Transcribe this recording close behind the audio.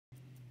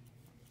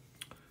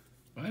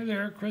Hi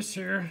there, Chris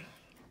here.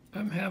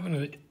 I'm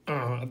having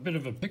a bit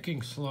of a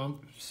picking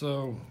slump,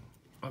 so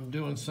I'm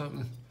doing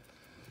something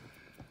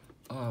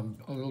a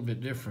little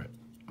bit different.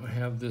 I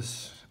have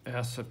this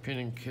ASSA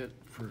pinning kit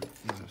for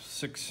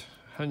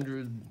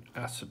 600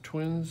 ASSA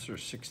Twins or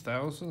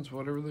 6000s,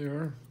 whatever they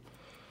are.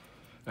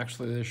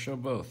 Actually, they show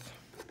both.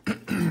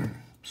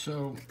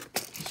 So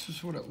this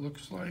is what it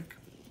looks like.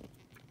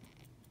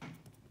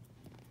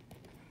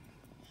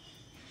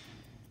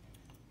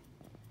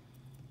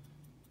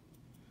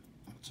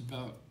 It's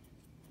about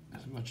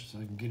as much as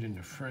I can get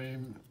into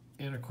frame.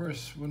 And of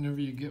course,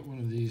 whenever you get one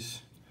of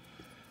these,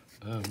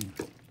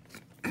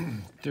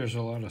 there's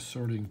a lot of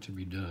sorting to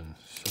be done.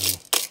 So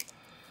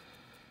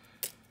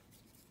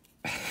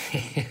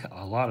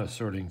a lot of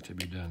sorting to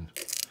be done.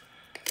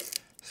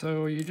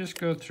 So you just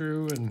go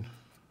through and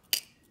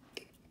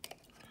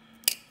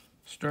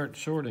start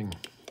sorting.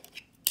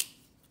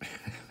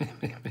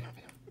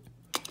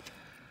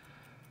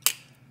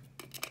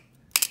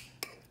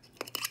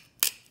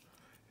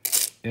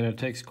 And it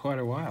takes quite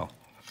a while.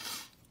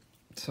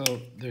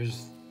 So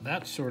there's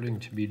that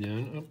sorting to be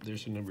done. Oh,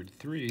 there's a number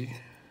 3.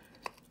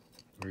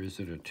 Or is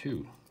it a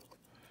 2?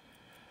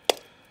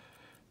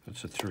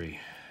 That's a 3.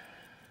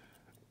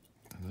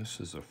 And this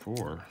is a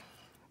 4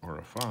 or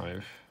a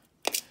 5.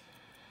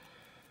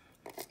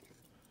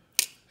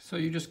 So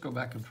you just go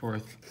back and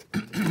forth,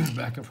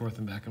 back and forth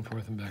and back and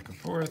forth and back and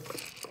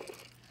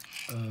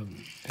forth.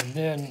 And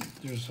then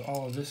there's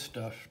all of this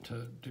stuff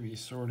to be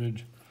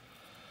sorted.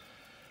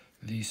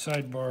 The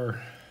sidebar,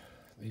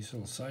 these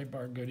little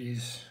sidebar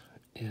goodies,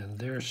 and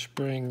their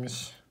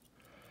springs,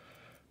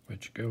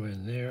 which go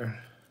in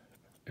there.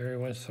 Every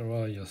once in a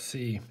while you'll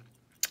see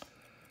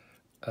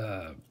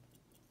a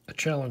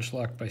challenge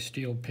lock by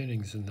steel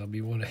pinnings, and there'll be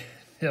one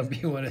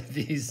of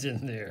these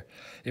in there.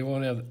 It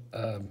won't have,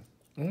 well,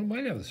 it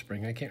might have the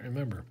spring, I can't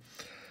remember.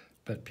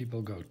 But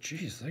people go,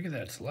 geez, look at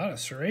that, it's a lot of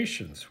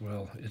serrations.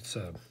 Well, it's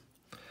a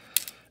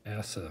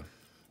ASSA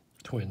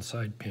Twin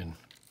side pin.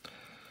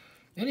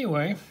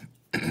 Anyway,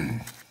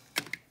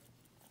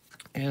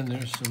 and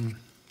there's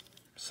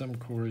some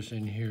cores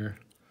in here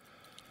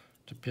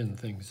to pin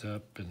things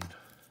up, and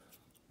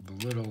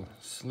the little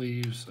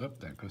sleeves, oh,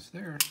 that goes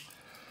there.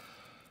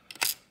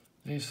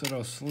 These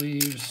little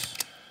sleeves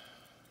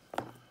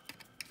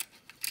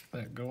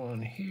that go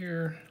on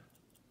here.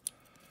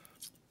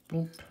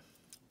 Boop.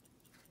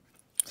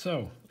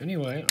 So,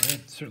 anyway, I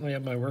certainly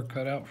have my work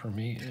cut out for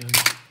me, and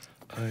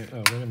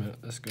oh, wait a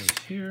minute, this goes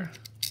here.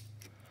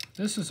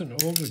 This is an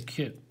older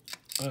kit,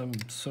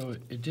 so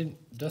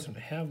it doesn't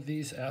have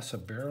these ASSA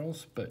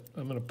barrels, but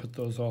I'm going to put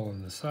those all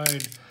on the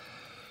side,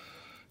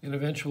 and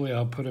eventually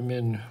I'll put them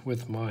in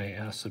with my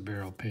ASSA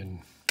barrel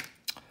pin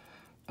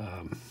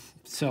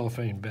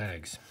cellophane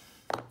bags.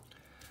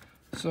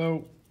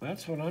 So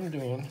that's what I'm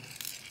doing.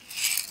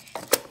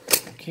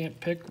 I can't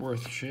pick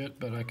worth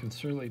shit, but I can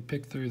certainly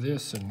pick through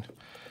this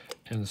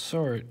and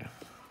sort.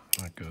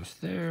 That goes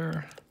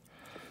there.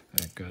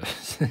 That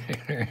goes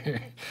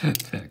there.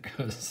 That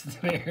goes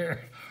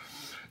there.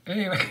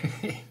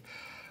 Anyway,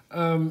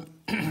 I'll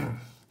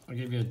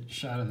give you a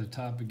shot of the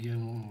top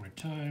again one more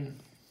time.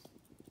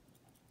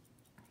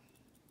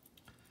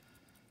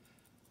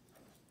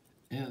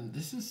 And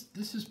this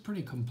is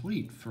pretty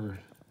complete for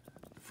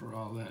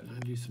all that. And I'll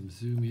do some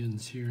zoom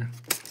ins here.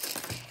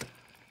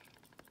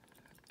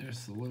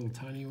 There's the little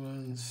tiny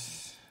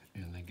ones,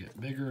 and they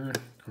get bigger.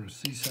 Of course,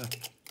 these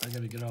I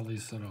got to get all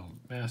these little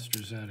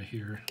masters out of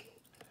here.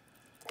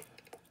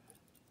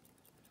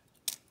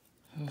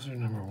 Those are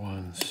number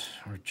 1s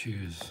or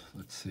 2s.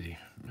 Let's see,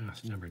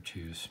 number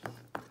 2s.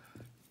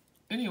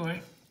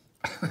 Anyway,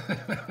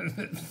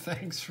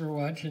 thanks for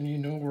watching. You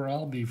know where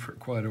I'll be for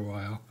quite a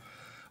while.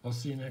 I'll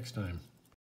see you next time.